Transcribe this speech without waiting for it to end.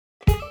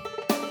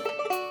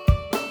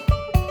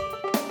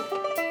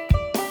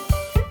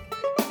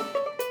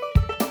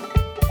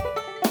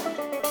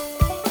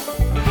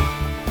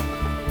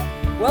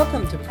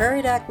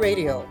Prairie Doc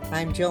Radio.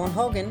 I'm Joan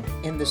Hogan.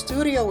 In the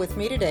studio with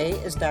me today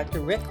is Dr.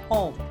 Rick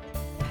Holm.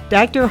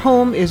 Dr.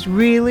 Holm is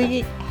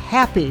really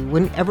happy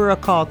whenever a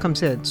call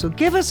comes in. So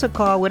give us a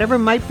call, whatever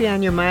might be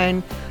on your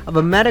mind of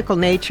a medical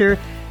nature.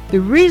 The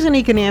reason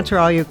he can answer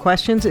all your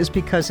questions is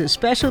because his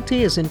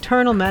specialty is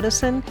internal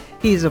medicine.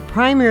 He's a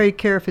primary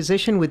care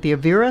physician with the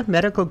Avera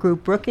Medical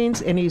Group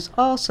Brookings, and he's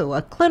also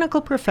a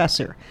clinical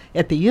professor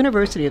at the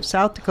University of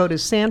South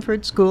Dakota's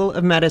Sanford School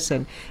of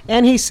Medicine.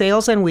 And he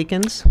sails on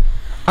weekends.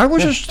 I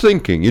was just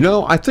thinking,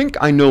 I think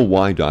I know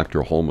why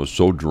Dr. Holm is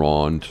so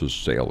drawn to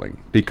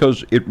sailing,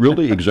 because it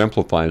really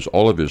exemplifies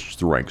all of his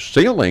strengths.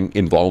 Sailing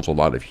involves a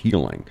lot of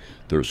healing.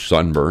 There's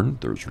sunburn,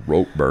 there's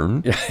rope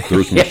burn,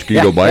 there's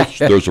mosquito bites,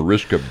 there's a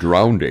risk of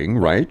drowning,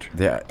 right?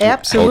 Yeah.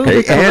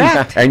 Absolutely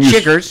correct. And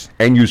Chiggers.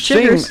 And you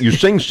Chiggers.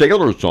 sing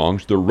sailor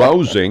songs. They're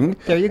rousing.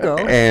 There you go.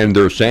 And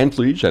there's sand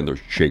fleas and there's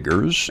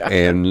chiggers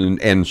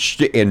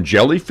and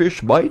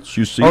jellyfish bites.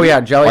 You see? Oh yeah,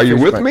 jellyfish. Are you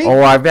with me?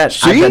 Oh, I bet.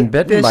 See? I've been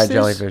bitten by This is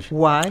jellyfish.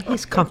 why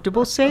he's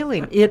comfortable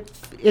sailing. It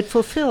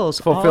fulfills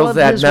all Fulfills of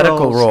that his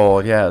medical roles.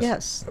 role, yes.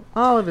 Yes,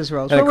 all of his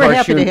roles. And Well, of we're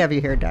course happy you- to have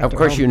you here, Dr. Of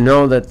course, Holm. you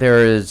know that there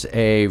is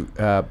a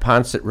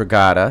Ponset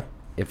Regatta.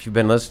 If you've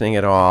been listening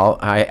at all,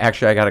 I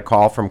got a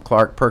call from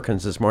Clark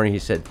Perkins this morning. He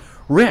said,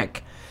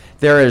 "Rick,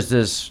 there is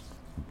this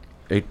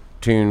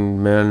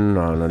 18 men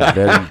on a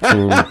dead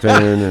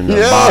tin and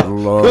a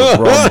bottle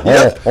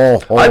of rum."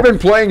 I've been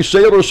playing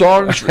sailor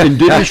songs and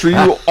ditties for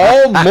you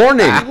all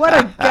morning. What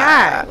a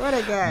guy. What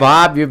a guy.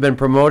 Bob, you've been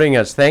promoting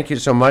us. Thank you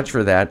so much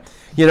for that.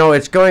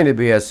 It's going to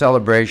be a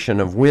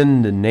celebration of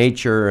wind and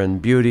nature and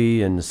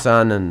beauty and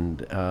sun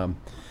and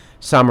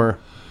summer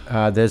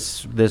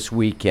this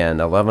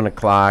weekend, 11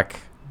 o'clock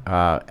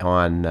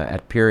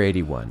at Pier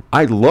 81.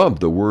 I love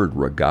the word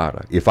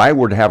regatta. If I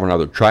were to have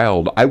another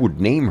child, I would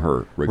name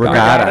her regatta.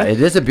 Regatta.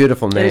 It is a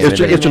beautiful name.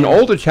 It's an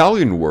old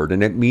Italian word,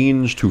 and it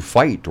means to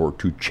fight or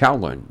to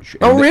challenge.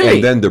 Oh, really?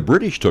 And then the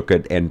British took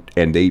it and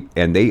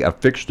they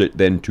affixed it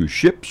then to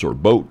ships or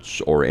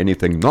boats or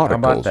anything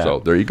nautical. How about that? So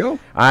there you go.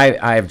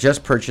 I've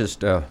just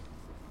purchased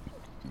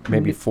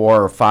maybe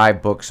 4 or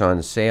 5 books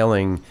on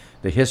sailing,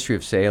 the history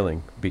of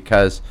sailing,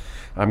 because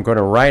I'm going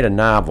to write a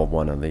novel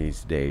one of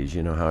these days.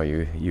 You know how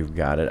you've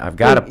got it. I've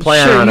got a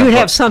plan Sure, on you a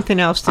have book. something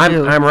else to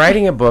do. I'm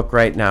writing a book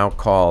right now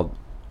called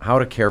How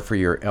to Care for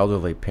Your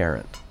Elderly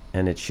Parent,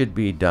 and it should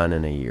be done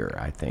in a year,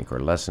 I think, or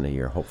less than a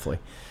year, hopefully.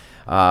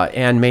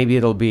 And maybe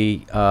it'll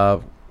be,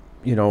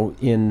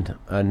 in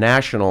a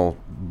national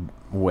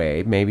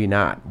way, maybe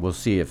not. We'll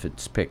see if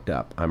it's picked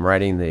up. I'm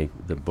writing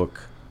the book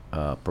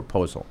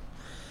proposal.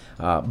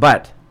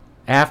 But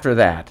after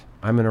that,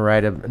 I'm going to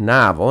write a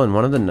novel, and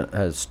one of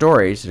the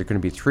stories, there are going to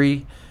be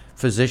 3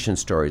 physician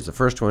stories. The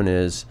first one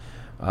is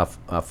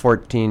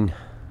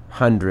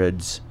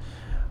 1400s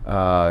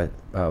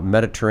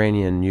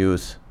Mediterranean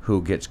youth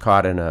who gets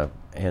caught in a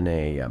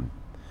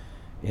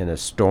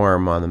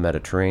storm on the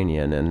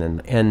Mediterranean, and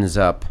then ends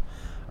up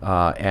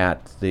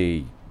at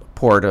the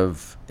port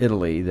of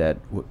Italy that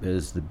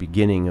is the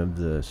beginning of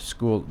the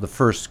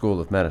first school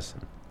of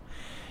medicine.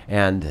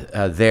 And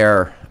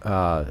there,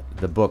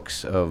 the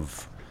books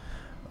of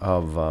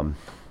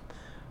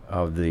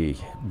the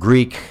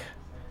Greek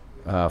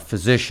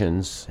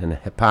physicians and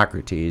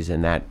Hippocrates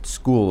and that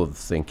school of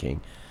thinking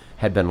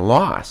had been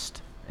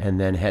lost, and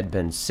then had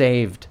been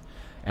saved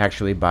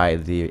actually by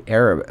the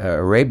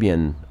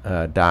Arabian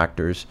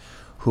doctors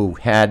who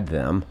had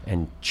them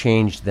and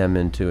changed them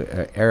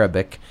into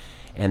Arabic,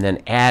 and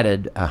then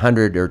added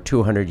 100 or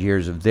 200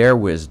 years of their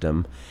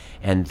wisdom,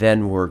 and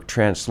then were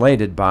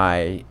translated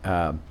by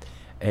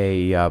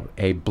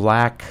a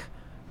black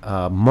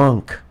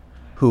monk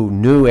who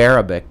knew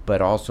Arabic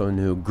but also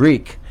knew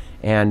Greek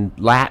and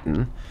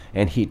Latin,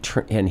 and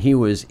he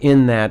was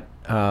in that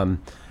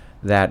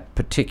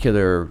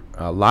particular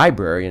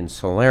library in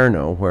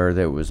Salerno, where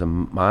there was a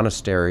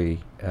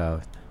monastery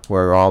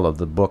where all of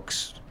the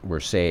books were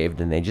saved,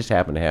 and they just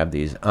happened to have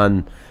these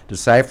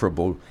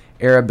undecipherable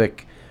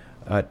Arabic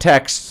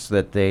texts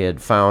that they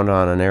had found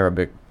on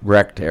an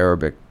wrecked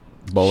Arabic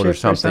boat or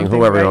something,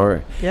 whoever.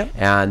 Right. Yep.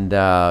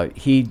 And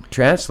he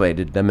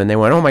translated them, and they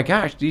went, "Oh my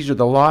gosh, these are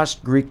the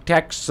lost Greek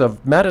texts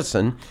of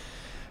medicine."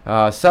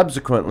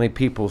 Subsequently,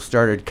 people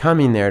started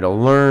coming there to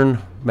learn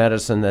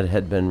medicine that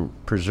had been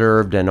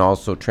preserved and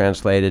also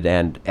translated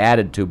and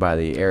added to by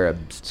the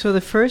Arabs. So the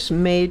first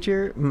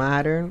major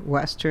modern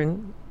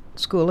Western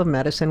school of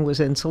medicine was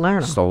in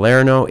Salerno.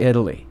 Salerno,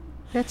 Italy.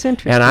 That's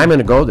interesting. And I'm going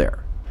to go there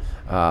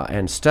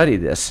and study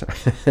this.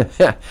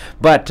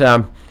 But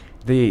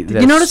Did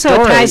you notice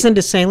how it ties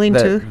into sailing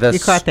too? The You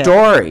caught that.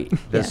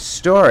 The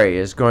story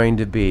is going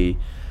to be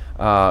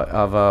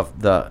of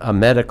a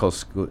medical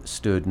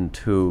student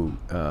who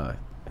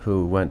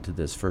went to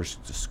this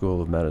first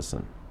school of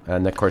medicine,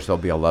 and of course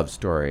there'll be a love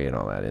story and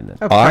all that in it.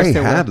 Of course I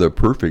there have will. the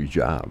perfect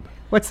job.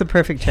 What's the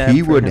perfect job?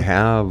 He for would him?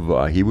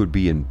 have. He would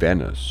be in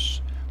Venice,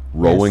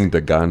 rowing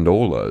the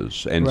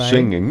gondolas and Right.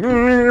 singing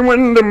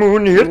 "When the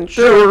moon hits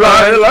your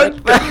eye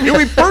like that." He'll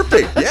be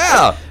perfect.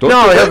 Yeah. Don't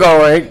No, you he'll think?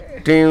 go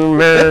 18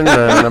 men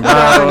and a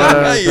bottle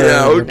of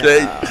Yeah.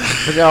 Okay.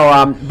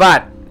 So,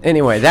 but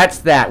anyway, that's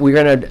that. We're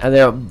gonna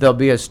there'll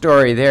be a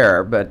story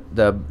there, but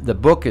the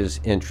book is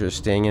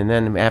interesting. And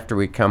then after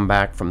we come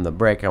back from the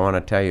break, I want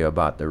to tell you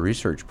about the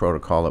research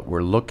protocol that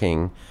we're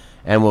looking,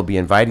 and we'll be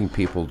inviting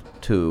people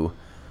to,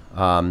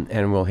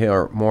 and we'll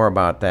hear more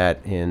about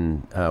that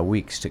in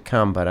weeks to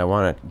come. But I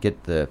want to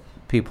get the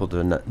people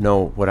to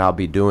know what I'll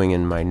be doing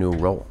in my new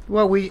role.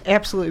 Well, we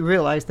absolutely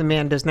realize the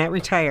man does not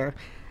retire.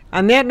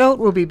 On that note,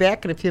 we'll be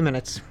back in a few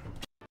minutes.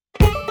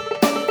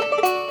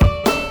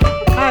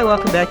 Hi,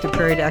 welcome back to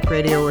Prairie Doc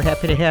Radio. We're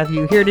happy to have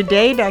you here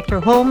today. Dr.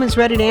 Holm is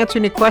ready to answer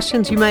any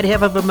questions you might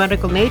have of a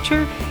medical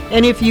nature.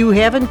 And if you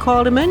haven't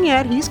called him in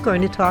yet, he's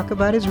going to talk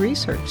about his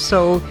research.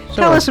 So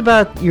tell us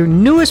about your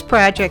newest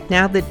project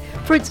now that,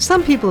 for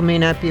some people may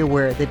not be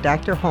aware, that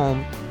Dr.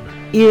 Holm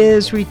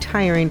is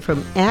retiring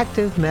from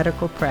active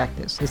medical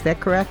practice. Is that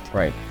correct?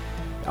 Right.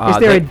 Is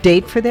there a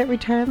date for that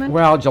retirement?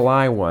 Well,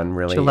 July 1,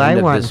 really. July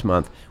end 1. Of this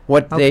month.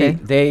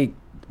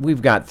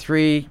 We've got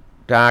 3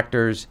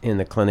 doctors in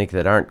the clinic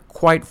that aren't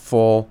quite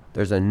full.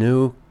 There's a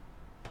new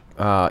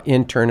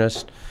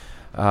internist,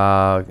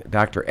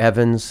 Dr.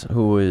 Evans,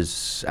 who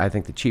is, I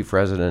think, the chief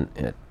resident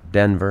at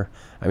Denver.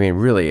 I mean,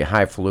 really a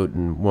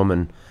highfalutin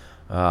woman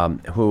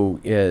who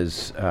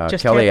is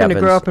just Kelly happened Evans.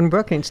 to grow up in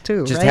Brookings,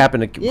 too, Just right?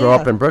 happened to grow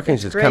up in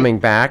Brookings. It's great. coming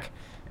back.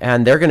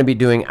 And they're going to be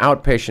doing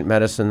outpatient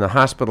medicine. The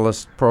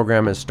hospitalist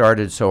program has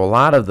started, so a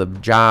lot of the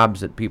jobs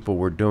that people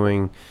were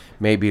doing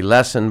may be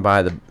lessened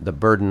by the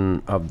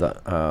burden of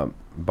the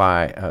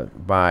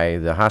by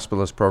the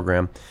hospitalist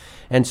program,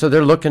 and so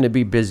they're looking to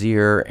be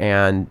busier.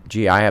 And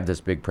I have this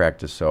big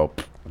practice, so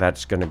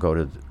that's going to go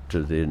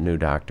to the new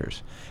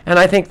doctors, and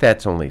I think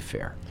that's only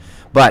fair.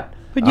 But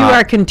you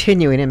are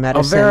continuing in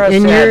medicine. Vera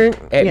in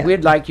said,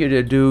 we'd like you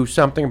to do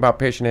something about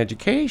patient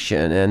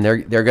education, and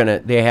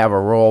they have a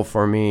role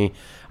for me,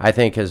 I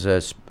think, as a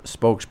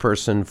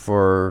spokesperson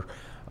for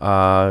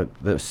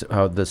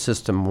the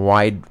system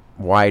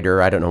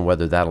wider. I don't know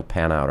whether that'll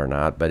pan out or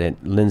not, but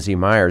Lindsay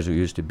Myers, who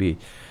used to be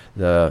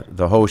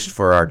the host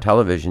for our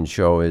television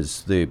show,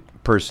 is the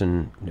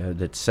person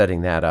that's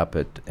setting that up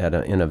in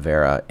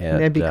Avera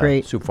That'd be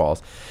great. Sioux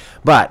Falls.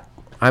 But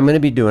I'm going to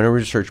be doing a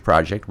research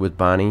project with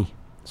Bonnie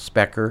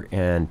Specker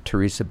and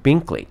Teresa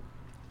Binkley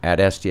at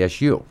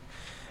SDSU.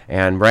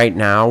 And right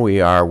now we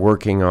are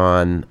working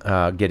on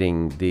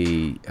getting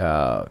the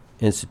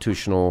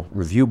Institutional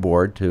Review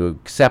Board to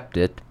accept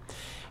it.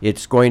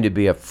 It's going to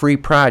be a free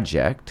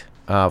project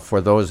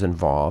for those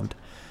involved.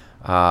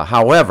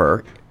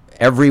 However,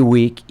 every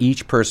week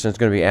each person is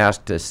going to be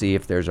asked to see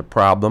if there's a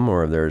problem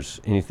or if there's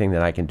anything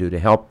that I can do to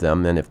help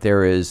them. And if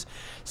there is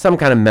some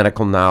kind of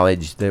medical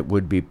knowledge that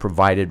would be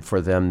provided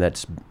for them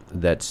that's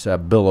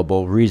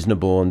billable,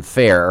 reasonable, and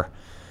fair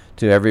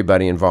to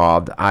everybody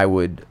involved, I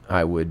would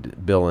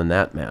bill in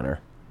that manner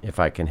if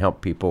I can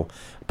help people.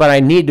 But I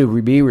need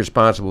to be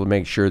responsible to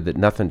make sure that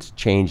nothing's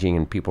changing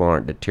and people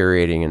aren't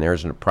deteriorating and there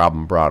isn't a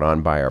problem brought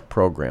on by our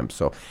program.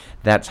 So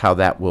that's how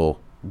that will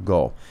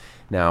go.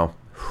 Now,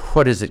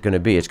 what is it going to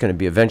be? It's going to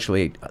be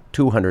eventually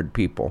 200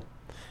 people,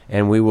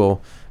 and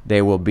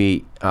they will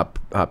be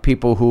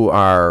people who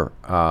are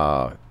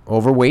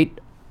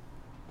overweight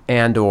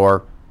and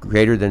or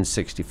greater than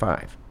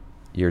 65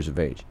 years of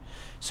age.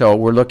 So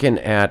we're looking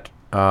at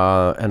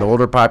an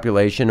older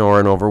population or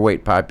an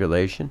overweight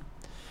population,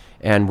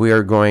 and we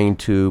are going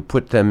to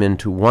put them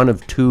into one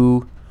of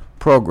 2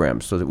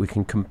 programs so that we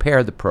can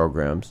compare the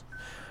programs.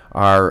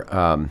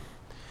 Our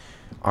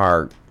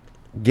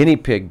guinea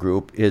pig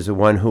group is the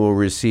one who will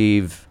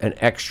receive an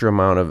extra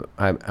amount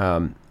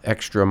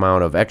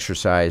of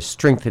exercise,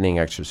 strengthening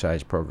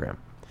exercise program.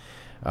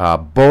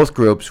 Both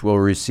groups will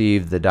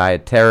receive the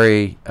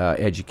dietary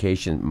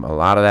education. A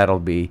lot of that will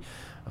be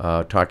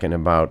talking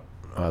about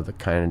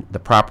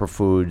the proper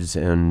foods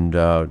and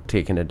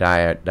taking a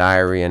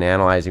diary and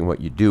analyzing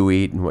what you do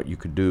eat and what you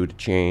could do to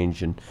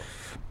change, and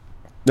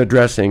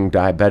addressing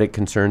diabetic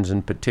concerns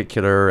in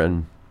particular.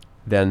 And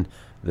then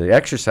the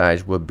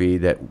exercise will be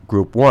that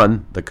group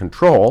 1, the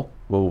control,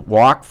 will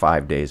walk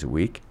 5 days a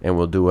week, and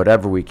we'll do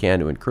whatever we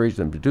can to encourage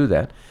them to do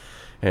that.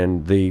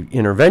 And the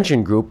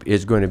intervention group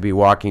is going to be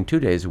walking 2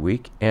 days a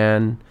week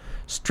and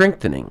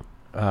strengthening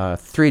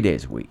 3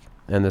 days a week.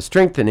 And the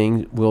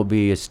strengthening will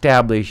be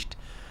established,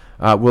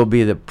 will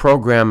be the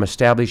program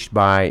established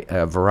by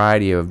a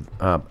variety of,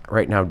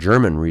 right now,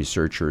 German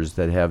researchers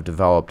that have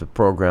developed a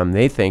program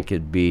they think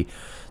it'd be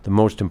the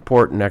most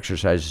important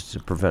exercises to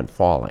prevent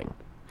falling.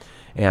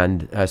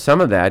 And some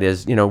of that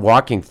is,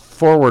 walking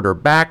forward or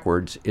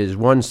backwards is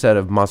one set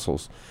of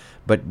muscles,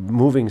 but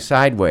moving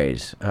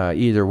sideways,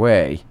 either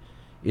way,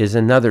 is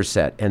another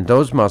set. And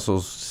those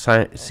muscles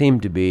seem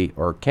to be,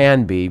 or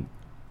can be,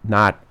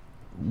 not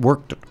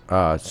worked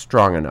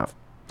strong enough.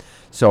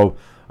 So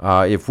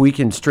if we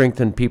can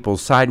strengthen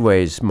people's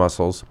sideways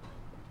muscles,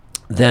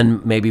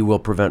 then maybe we'll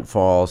prevent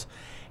falls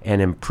and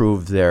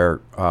improve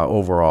their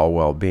overall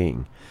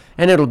well-being.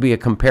 And it'll be a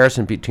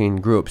comparison between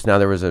groups. Now,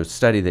 there was a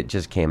study that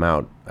just came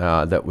out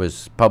that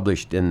was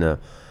published in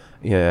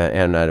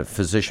and a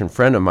physician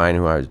friend of mine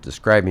who I was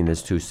describing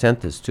this to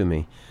sent this to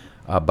me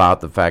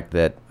about the fact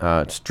that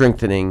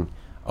strengthening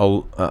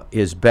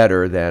is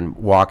better than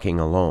walking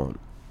alone.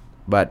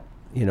 But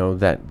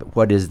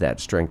what is that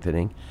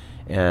strengthening,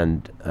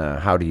 and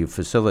how do you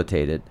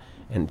facilitate it,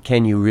 and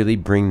can you really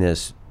bring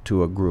this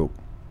to a group?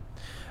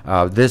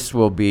 This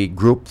will be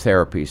group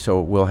therapy,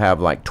 so we'll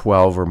have like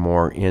 12 or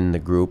more in the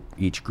group,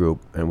 each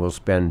group, and we'll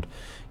spend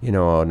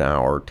an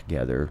hour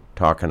together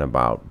talking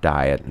about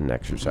diet and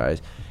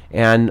exercise.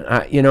 And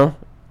I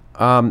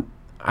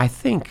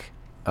think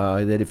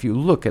that if you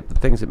look at the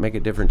things that make a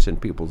difference in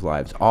people's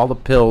lives, all the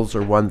pills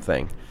are one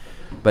thing,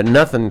 but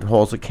nothing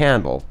holds a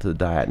candle to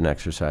diet and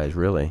exercise,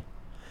 really.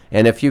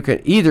 And if you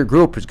can, either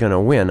group is going to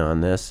win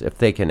on this if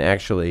they can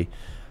actually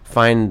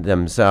find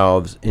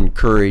themselves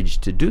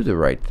encouraged to do the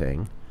right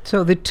thing.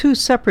 So the two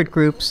separate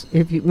groups,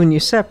 when you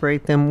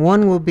separate them,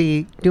 one will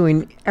be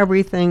doing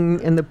everything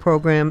in the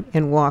program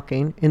and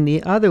walking, and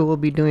the other will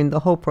be doing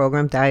the whole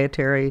program,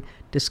 dietary,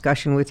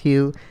 discussion with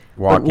you,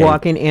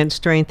 walking and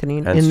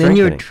strengthening. And then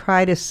you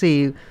try to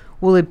see,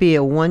 will it be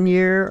a 1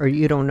 year, or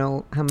you don't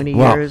know how many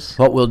years?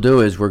 What we'll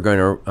do is we're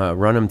going to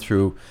run them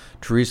through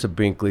Teresa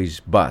Binkley's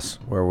bus,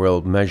 where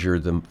we'll measure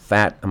the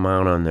fat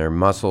amount on their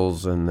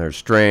muscles and their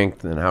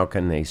strength, and how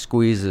can they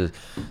squeeze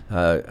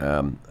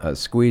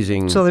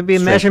squeezing. So there'll be a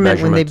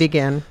measurement when they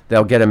begin.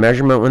 They'll get a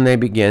measurement when they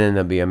begin, and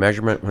there'll be a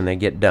measurement when they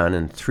get done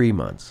in 3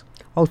 months.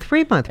 Oh,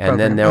 3 month program. And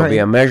then there'll be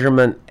a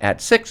measurement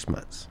at 6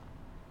 months.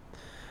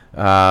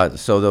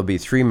 So there'll be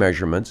 3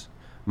 measurements.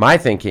 My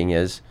thinking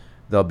is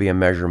there'll be a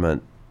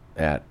measurement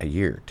at a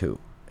year too,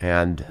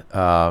 and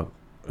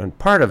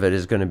part of it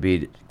is going to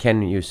be,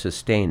 can you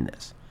sustain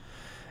this?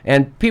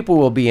 And people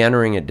will be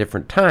entering at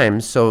different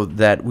times, so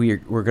that we're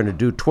going to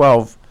do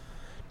 12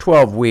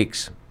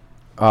 weeks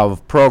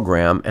of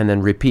program, and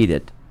then repeat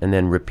it, and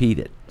then repeat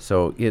it.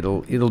 So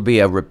it'll be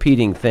a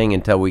repeating thing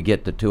until we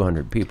get to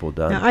 200 people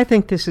done. Now, I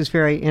think this is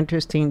very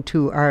interesting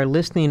to our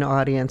listening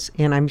audience,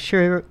 and I'm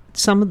sure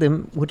some of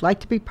them would like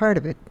to be part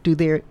of it.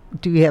 Do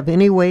you have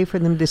any way for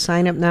them to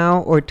sign up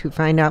now, or to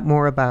find out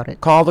more about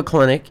it? Call the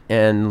clinic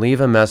and leave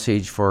a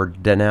message for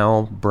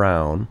Danelle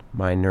Brown,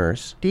 my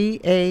nurse.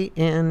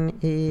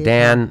 D-A-N-E...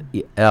 Dan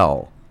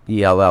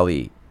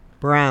E-L-L-E.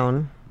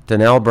 Brown.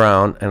 Danelle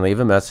Brown, and leave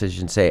a message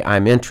and say,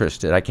 I'm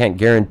interested. I can't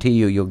guarantee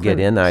you'll get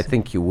in. I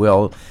think you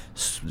will.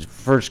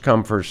 First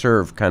come, first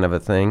serve kind of a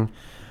thing.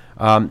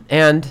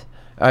 And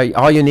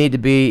all you need to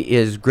be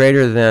is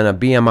greater than a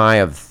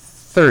BMI of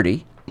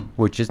 30,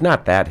 which is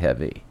not that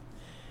heavy,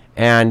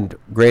 and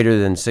greater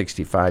than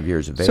 65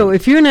 years of age. So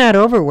if you're not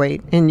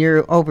overweight and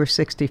you're over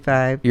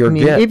 65, even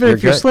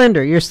if you're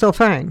slender, you're still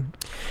fine.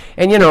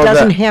 And it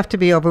doesn't have to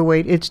be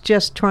overweight. It's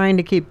just trying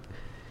to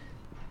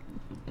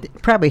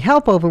probably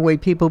help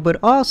overweight people, but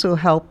also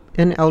help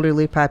an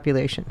elderly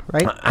population,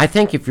 right? I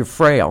think if you're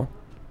frail,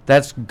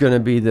 that's going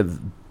to be the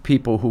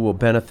people who will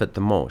benefit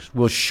the most,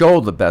 will show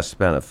the best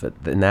benefit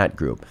in that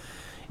group.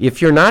 If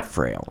you're not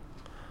frail,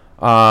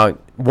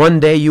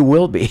 one day you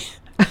will be.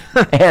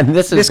 And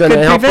this is going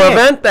to help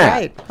prevent that.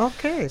 Right.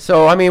 Okay.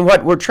 So,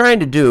 what we're trying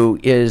to do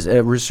is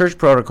a research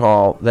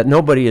protocol that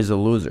nobody is a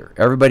loser.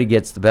 Everybody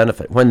gets the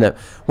benefit.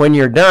 When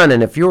you're done,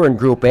 and if you're in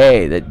group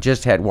A that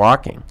just had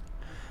walking,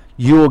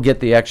 you will get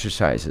the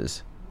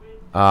exercises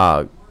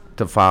to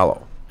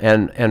follow.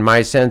 And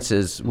my sense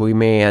is we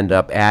may end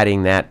up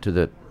adding that to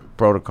the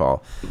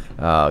protocol.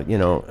 Do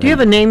you have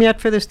a name yet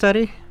for the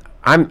study?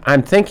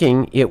 I'm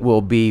thinking it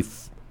will be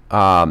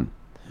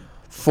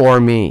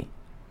For Me.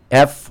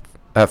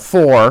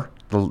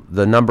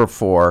 The number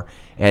 4,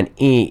 and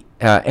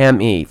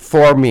M-E,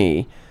 For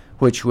Me,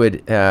 which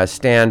would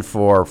stand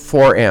for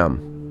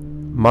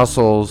 4M,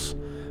 muscles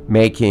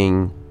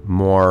making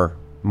more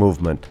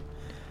movement.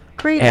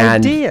 Great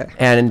idea.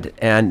 And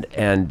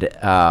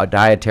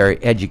dietary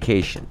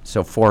education.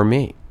 So For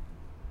Me,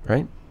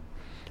 right?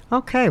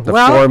 Okay. The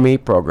For Me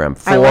program.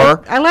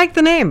 I like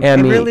the name.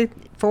 M-E. Really,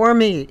 For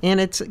Me,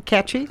 and it's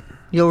catchy.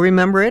 You'll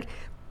remember it.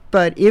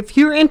 But if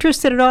you're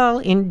interested at all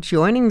in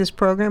joining this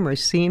program or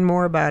seeing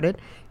more about it,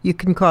 you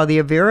can call the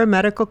Avera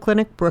Medical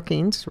Clinic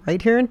Brookings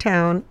right here in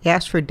town,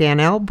 ask for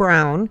Danelle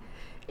Brown,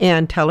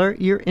 and tell her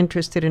you're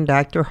interested in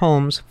Dr.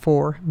 Holmes'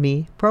 For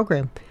Me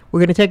program. We're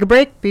going to take a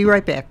break. Be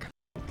right back.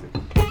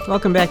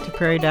 Welcome back to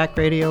Prairie Doc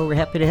Radio. We're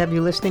happy to have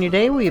you listening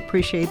today. We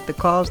appreciate the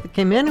calls that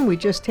came in, and we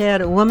just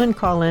had a woman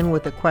call in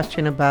with a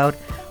question about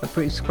a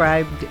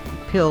prescribed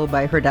pill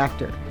by her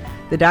doctor.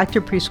 The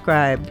doctor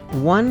prescribed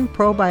 1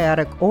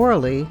 probiotic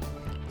orally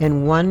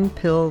and 1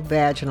 pill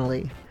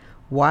vaginally.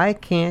 Why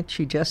can't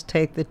she just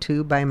take the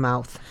 2 by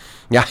mouth?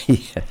 Yeah.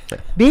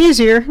 Be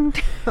easier.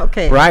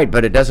 Okay. Right,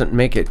 but it doesn't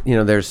make it,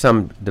 there's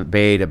some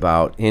debate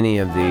about any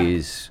of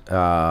these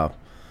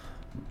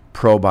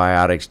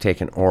probiotics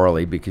taken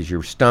orally, because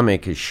your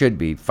stomach should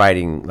be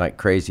fighting like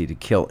crazy to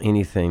kill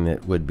anything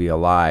that would be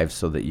alive,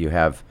 so that you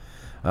have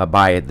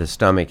by the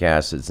stomach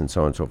acids and so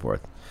on and so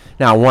forth.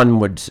 Now, one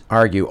would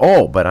argue,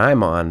 but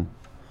I'm on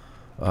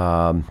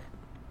Prilosec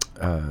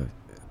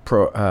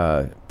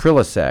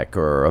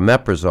or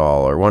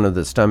omeprazole or one of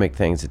the stomach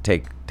things that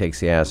takes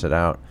the acid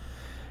out.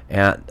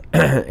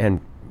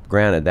 And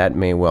granted, that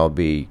may well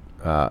be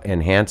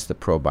enhance the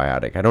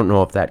probiotic. I don't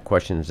know if that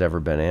question has ever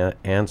been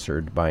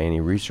answered by any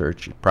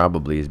research. It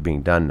probably is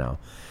being done now.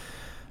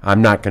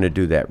 I'm not going to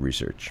do that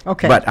research.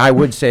 Okay. But I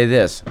would say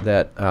this,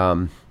 that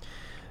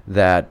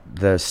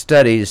the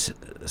studies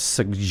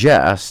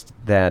suggest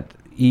that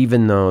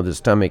even though the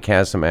stomach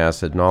has some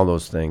acid and all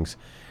those things,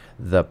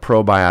 the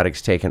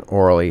probiotics taken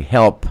orally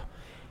help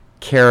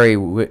carry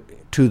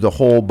to the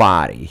whole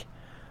body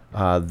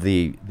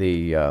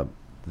the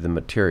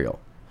material.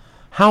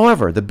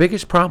 However, the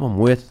biggest problem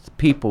with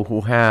people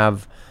who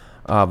have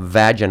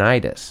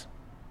vaginitis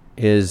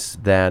is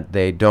that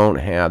they don't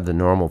have the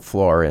normal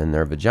flora in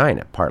their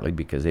vagina, partly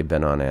because they've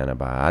been on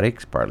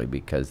antibiotics, partly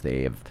because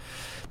they're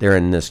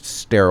in this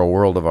sterile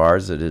world of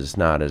ours that is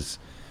not as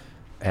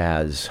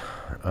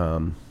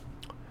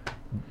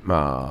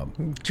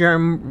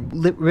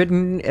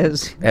germ-ridden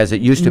as it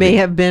used to may be.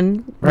 have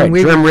been Right, when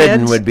we were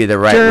germ-ridden kids. would be the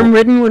right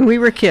Germ-ridden when we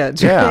were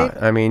kids. Yeah, Right?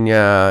 I mean,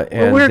 Well,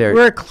 and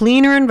we're a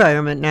cleaner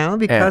environment now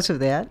because And- of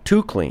that.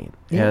 too clean.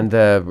 Yeah. And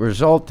the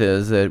result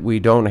is that we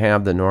don't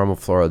have the normal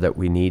flora that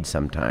we need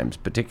sometimes,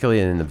 particularly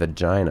in the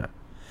vagina.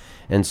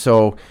 And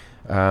so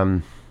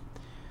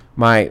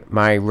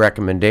my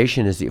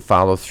recommendation is that you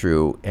follow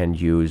through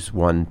and use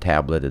one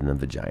tablet in the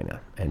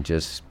vagina. And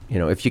just,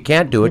 if you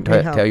can't do it, It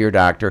may help. tell your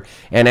doctor.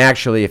 And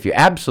actually, if you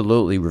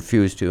absolutely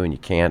refuse to and you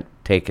can't,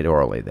 take it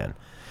orally then.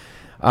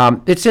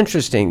 It's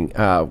interesting.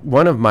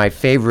 One of my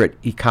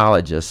favorite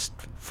ecologist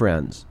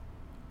friends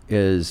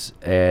is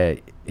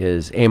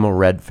Emil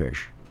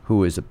Redfish,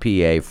 who is a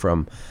PA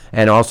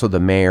and also the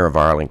mayor of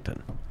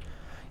Arlington.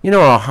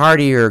 A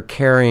heartier,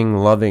 caring,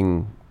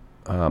 loving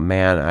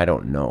man I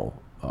don't know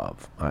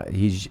of.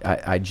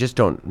 I just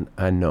don't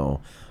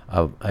know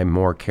of a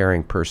more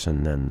caring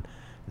person than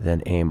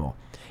Emil.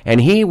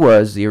 And he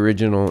was the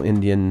original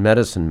Indian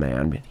medicine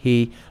man.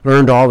 He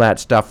learned all that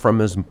stuff from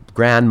his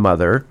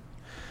grandmother,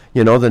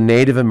 the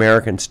Native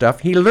American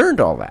stuff. He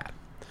learned all that.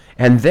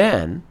 And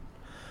then,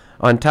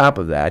 on top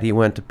of that, he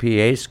went to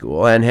PA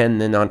school. And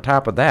then on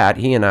top of that,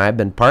 he and I have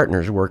been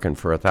partners working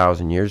for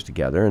 1,000 years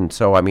together. And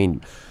so,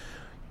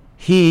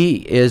 he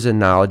is a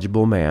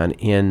knowledgeable man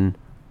in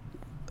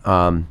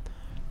the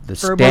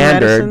Herbal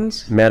standard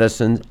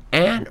medicines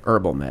and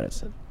herbal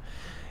medicine.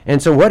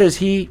 And so what is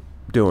he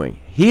doing?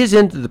 He is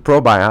into the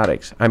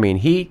probiotics.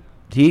 He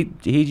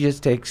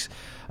just takes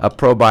a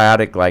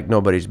probiotic like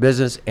nobody's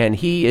business, and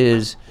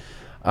he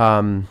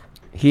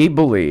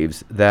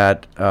believes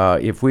that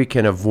if we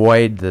can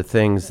avoid the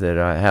things that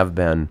have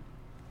been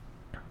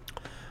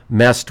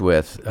messed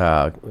with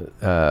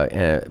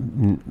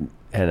and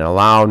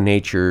allow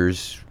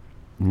nature's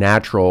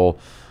natural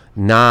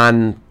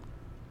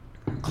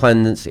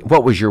non-cleansing.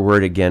 What was your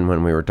word again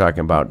when we were talking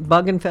about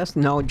Bug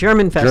infested? No, germ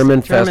infested.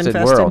 germ-infested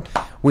world?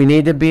 We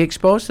need to be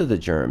exposed to the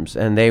germs,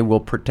 and they will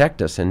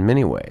protect us in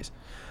many ways.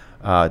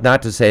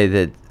 Not to say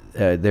that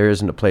there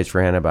isn't a place for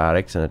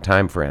antibiotics and a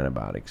time for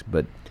antibiotics,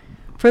 but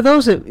For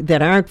those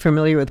that aren't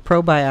familiar with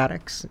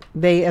probiotics,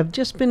 they have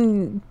just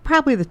been,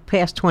 probably the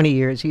past 20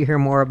 years, you hear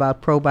more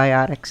about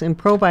probiotics. And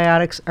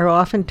probiotics are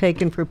often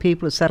taken for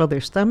people to settle their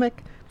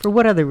stomach. For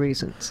what other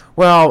reasons?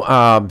 Well,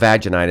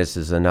 vaginitis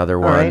is another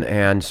one, right.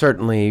 And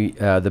certainly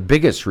the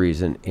biggest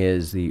reason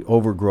is the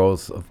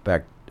overgrowth of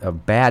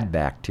bad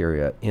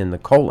bacteria in the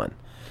colon.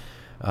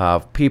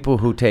 People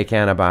who take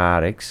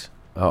antibiotics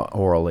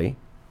orally,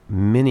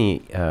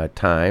 many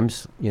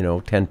times,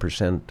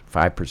 10%,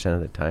 5%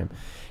 of the time,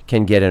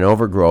 can get an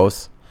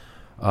overgrowth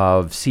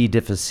of C.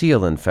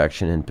 difficile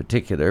infection in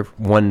particular,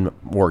 one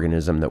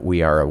organism that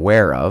we are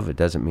aware of. It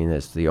doesn't mean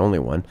it's the only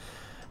one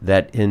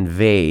that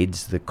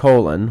invades the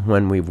colon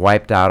when we've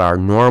wiped out our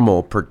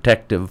normal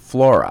protective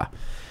flora.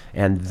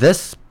 And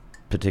this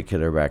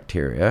particular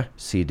bacteria,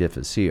 C.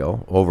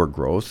 difficile,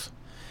 overgrowth,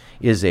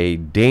 is a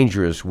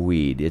dangerous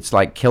weed. It's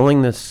like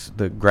killing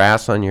the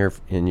grass in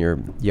your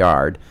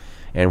yard,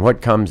 and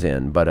what comes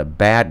in but a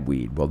bad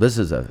weed. Well, this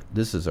is a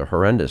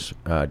horrendous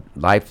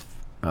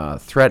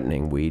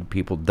life-threatening weed.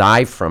 People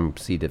die from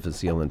C.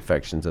 difficile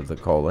infections of the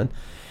colon.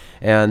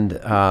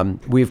 And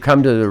we've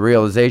come to the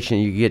realization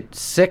you get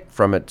sick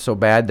from it so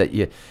bad that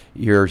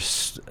you're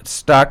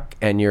stuck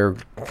and you're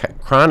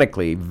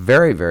chronically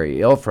very, very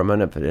ill from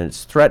it, and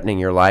it's threatening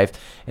your life.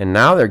 And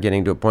now they're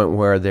getting to a point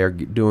where they're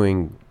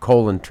doing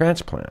colon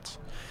transplants,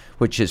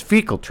 which is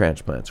fecal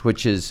transplants,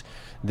 which is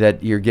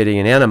that you're getting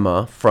an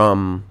enema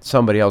from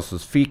somebody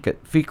else's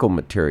fecal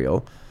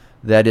material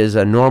that is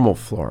a normal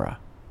flora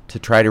to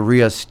try to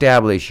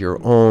reestablish your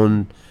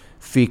own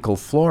fecal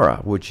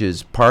flora, which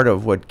is part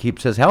of what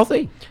keeps us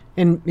healthy.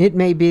 And it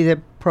may be that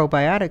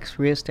probiotics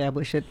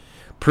reestablish it.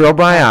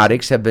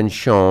 Probiotics have been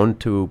shown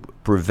to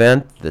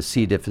prevent the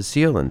C.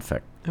 difficile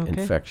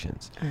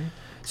infections. All right.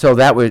 So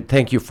that would,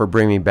 thank you for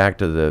bringing me back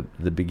to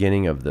the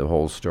beginning of the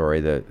whole story,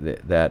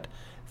 that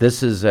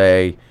this is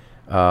a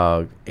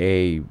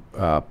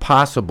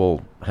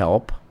possible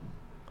help.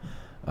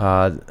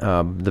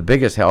 The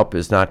biggest help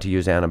is not to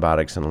use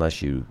antibiotics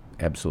unless you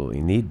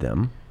absolutely need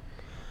them.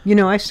 You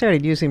know, I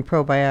started using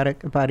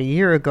probiotic about a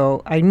year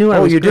ago. I knew I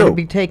Oh, was you going to do?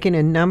 be taking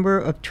a number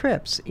of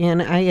trips,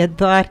 and I had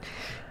thought,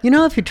 you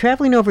know, if you're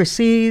traveling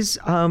overseas,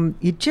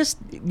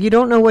 you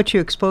don't know what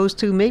you're exposed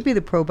to. Maybe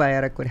the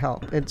probiotic would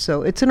help. And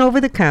so it's an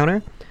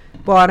over-the-counter.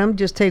 Bought them.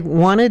 Just take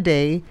one a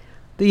day.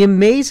 The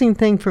amazing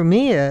thing for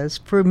me is,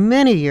 for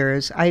many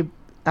years, I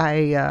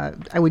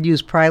would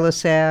use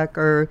Prilosec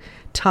or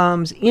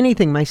Tums,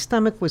 anything. My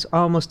stomach was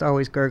almost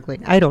always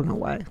gurgling. I don't know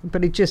why,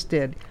 but it just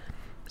did.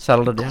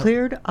 Settled it down.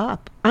 Cleared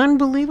up.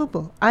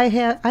 Unbelievable. I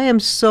am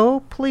so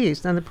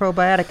pleased on the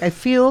probiotic. I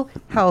feel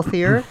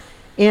healthier,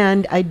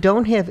 and I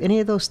don't have any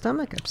of those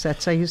stomach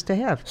upsets I used to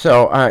have.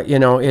 So,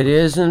 it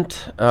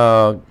isn't,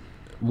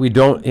 we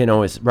don't,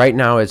 it's right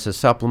now it's a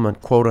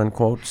supplement, quote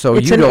unquote. So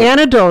It's you an don't,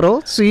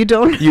 antidotal, so you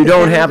don't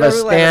have a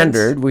anecdotal standard.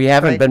 evidence. We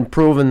haven't Right. been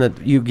proven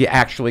that you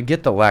actually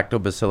get the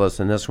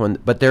lactobacillus in this one,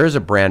 but there is a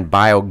brand,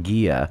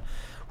 BioGia,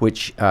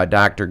 which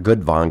Dr.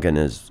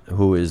 Gudvangen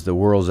who is the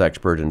world's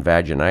expert in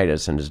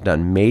vaginitis and has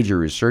done major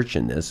research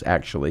in this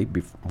actually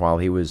while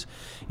he was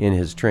in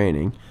his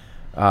training.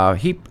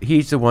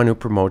 He's the one who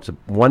promotes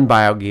one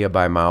BioGia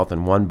by mouth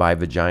and one by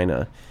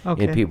vagina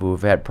Okay. in people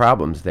who've had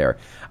problems there.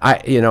 My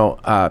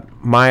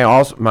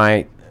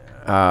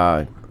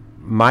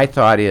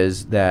thought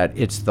is that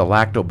it's the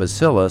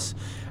lactobacillus.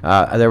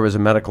 There was a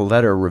medical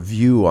letter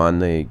review on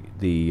the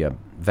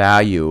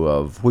value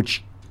of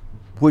which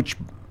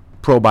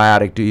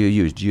probiotic do you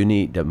use? Do you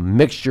need a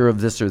mixture of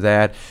this or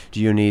that?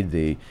 Do you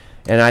need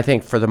and I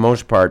think for the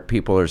most part,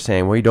 people are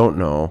saying, we don't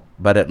know,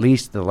 but at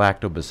least the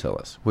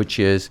lactobacillus, which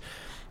is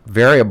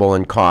variable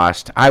in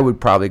cost. I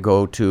would probably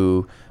go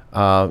to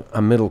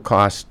a middle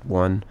cost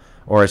one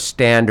or a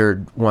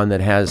standard one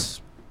that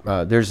has,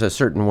 there's a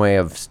certain way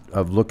of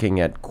looking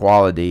at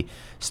quality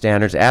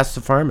standards. Ask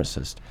the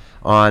pharmacist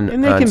on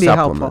And they can be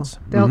supplements.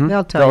 helpful.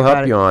 They'll tell you They'll about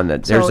help it. you on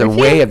that. So There's a if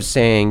way you- of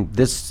saying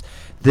this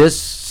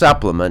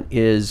supplement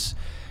is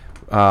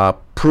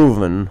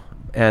proven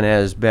and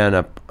has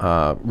been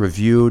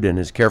reviewed and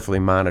is carefully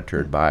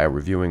monitored by a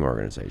reviewing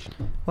organization.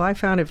 Well, I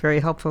found it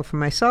very helpful for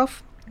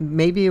myself.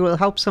 Maybe it will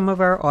help some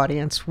of our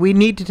audience. We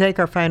need to take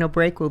our final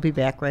break. We'll be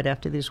back right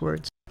after these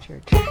words.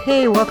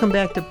 Hey, welcome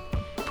back to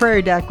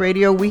Prairie Doc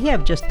Radio. We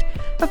have just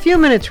a few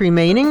minutes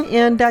remaining,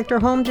 and Dr.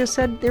 Holm just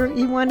said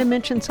he wanted to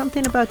mention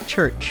something about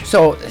church.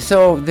 So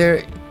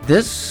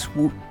this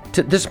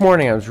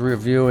morning I was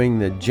reviewing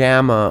the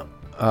JAMA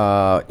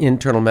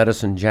Internal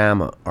Medicine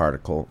JAMA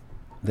article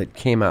that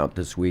came out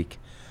this week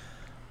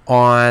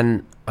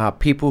on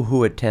people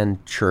who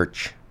attend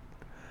church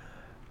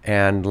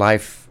and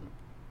life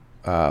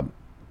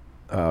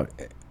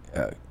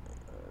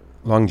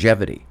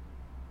longevity.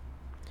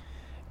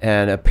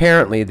 And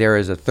apparently there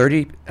is a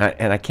 30,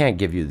 and I can't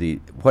give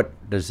you what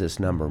does this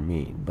number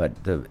mean,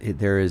 but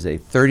there is a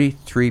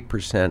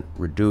 33%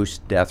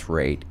 reduced death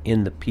rate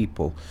in the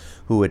people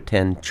who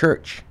attend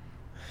church.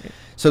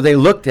 So they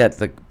looked at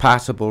the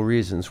possible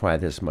reasons why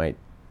this might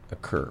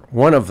occur.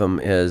 One of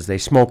them is they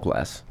smoke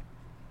less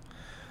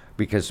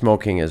because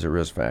smoking is a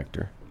risk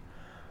factor.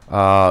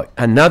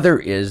 Another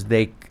is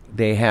they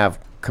have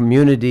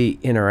community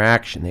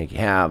interaction. They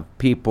have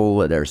people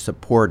that are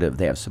supportive.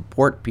 They have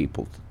support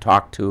people to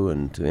talk to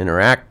and to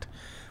interact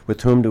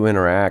with whom to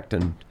interact.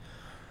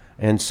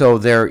 And so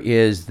there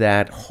is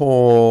that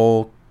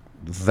whole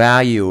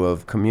value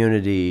of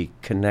community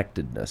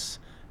connectedness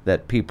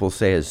that people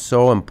say is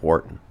so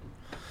important.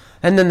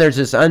 And then there's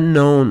this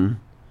unknown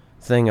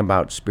thing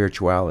about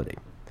spirituality.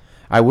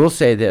 I will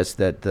say this,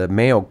 that the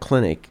Mayo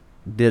Clinic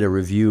did a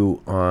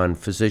review on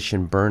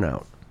physician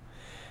burnout.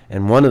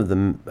 And one of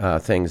the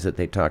things that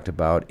they talked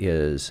about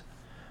is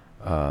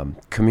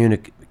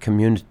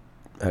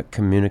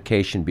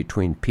communication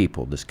between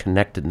people, this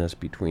connectedness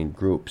between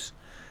groups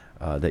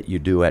that you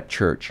do at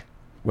church,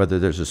 whether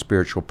there's a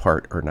spiritual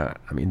part or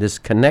not. I mean, this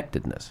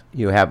connectedness.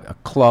 You have a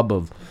club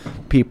of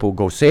people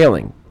go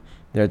sailing.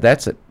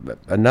 That's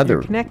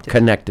another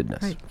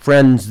connectedness. Right.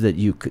 Friends that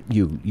you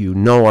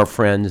know are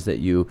friends that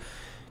you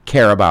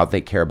care about. They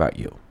care about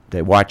you.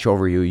 They watch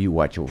over you. You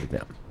watch over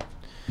them.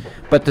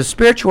 But the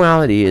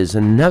spirituality is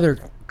another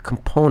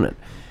component,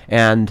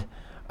 and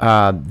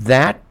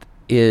that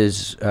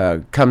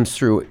comes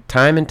through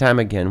time and time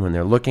again when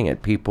they're looking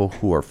at people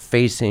who are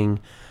facing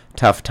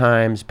tough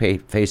times,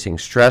 facing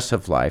stress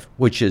of life,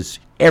 which is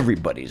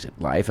everybody's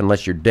life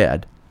unless you're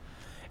dead.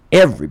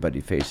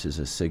 Everybody faces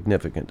a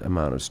significant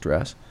amount of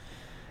stress,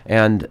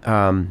 and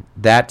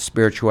that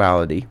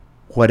spirituality,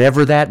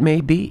 whatever that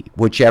may be,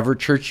 whichever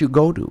church you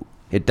go to,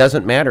 it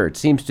doesn't matter. It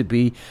seems to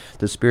be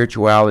the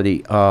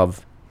spirituality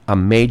of a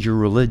major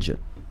religion.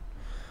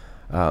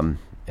 And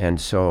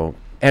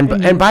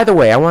by the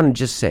way, I want to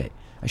just say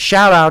a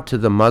shout out to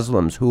the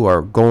Muslims who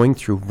are going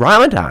through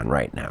Ramadan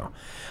right now.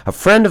 A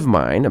friend of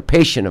mine, a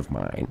patient of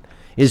mine,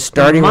 is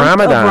starting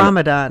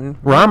Ramadan.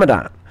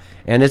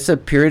 And it's a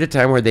period of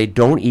time where they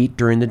don't eat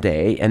during the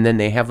day, and then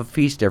they have a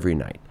feast every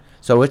night.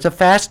 So it's a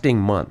fasting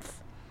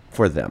month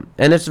for them.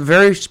 And it's a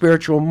very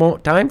spiritual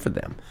time for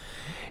them.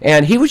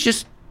 And he was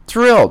just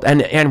thrilled.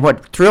 And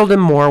what thrilled him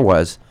more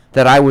was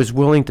that I was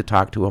willing to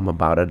talk to him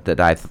about it, that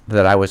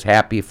I was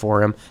happy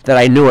for him, that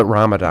I knew what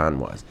Ramadan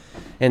was.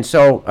 And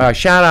so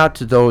shout out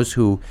to those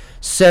who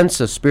sense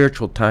a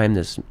spiritual time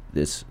this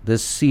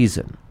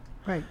season.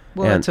 Right.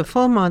 Well, And- it's a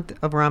full month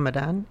of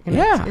Ramadan. And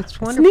Yeah, it's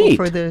it's wonderful neat.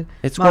 for the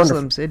It's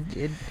Muslims. I'm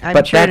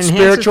But sure it that enhances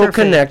spiritual their faith.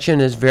 connection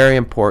is very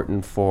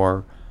important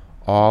for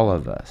all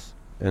of us.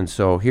 And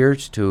so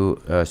here's to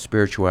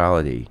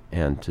spirituality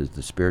and to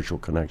the spiritual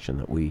connection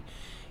that we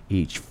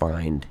each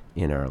find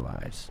in our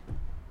lives.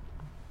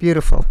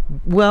 Beautiful.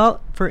 Well,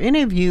 for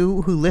any of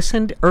you who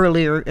listened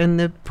earlier in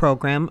the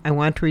program, I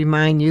want to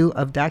remind you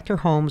of Dr.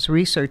 Holmes'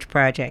 research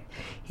project.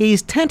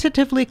 He's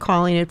tentatively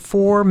calling it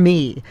For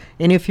Me.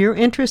 And if you're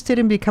interested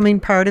in becoming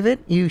part of it,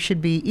 you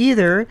should be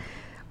either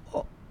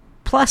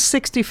plus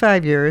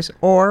 65 years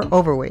or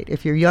overweight.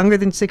 If you're younger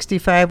than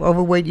 65,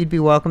 overweight, you'd be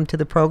welcome to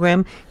the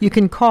program. You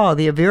can call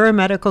the Avera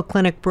Medical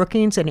Clinic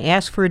Brookings and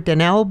ask for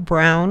Danelle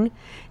Brown,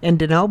 and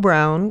Danelle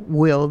Brown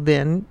will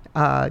then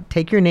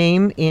take your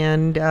name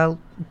and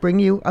bring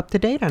you up to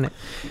date on it.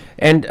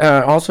 And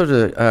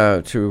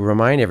also to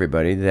remind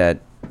everybody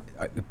that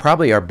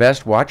probably our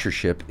best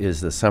watchership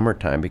is the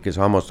summertime, because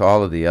almost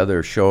all of the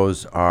other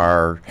shows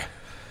are,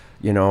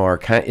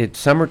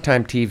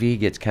 summertime TV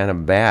gets kind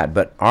of bad,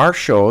 but our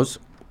shows,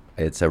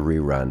 it's a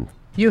rerun.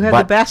 You have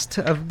But- the best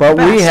of But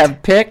the we best.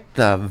 have picked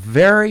the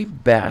very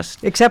best.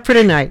 Except for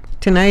tonight.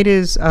 Tonight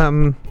is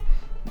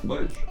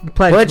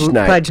Pledge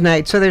night. Pledge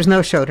night, so there's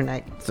no show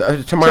tonight.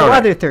 Tomorrow So night.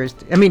 other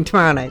Thursday.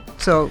 Tomorrow night.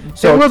 So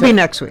So it will to- be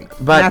next week,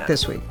 but- not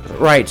this week.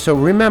 Right, so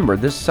remember,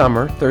 this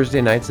summer, Thursday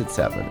nights at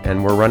 7,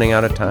 and we're running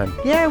out of time.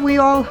 Yeah, we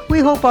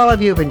hope all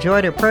of you have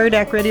enjoyed our Prairie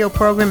Doc radio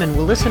program, and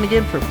we'll listen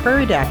again for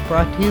Prairie Doc,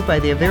 brought to you by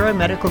the Avera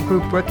Medical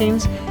Group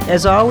Brookings.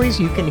 As always,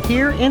 you can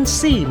hear and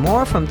see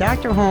more from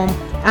Dr. Holm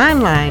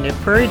online at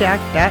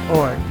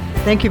prairiedoc.org.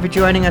 Thank you for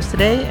joining us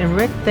today, and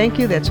Rick, thank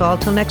you. That's all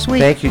till next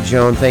week. Thank you,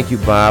 Joan. Thank you,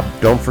 Bob.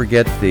 Don't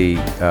forget the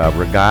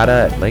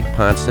regatta at Lake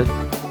Ponset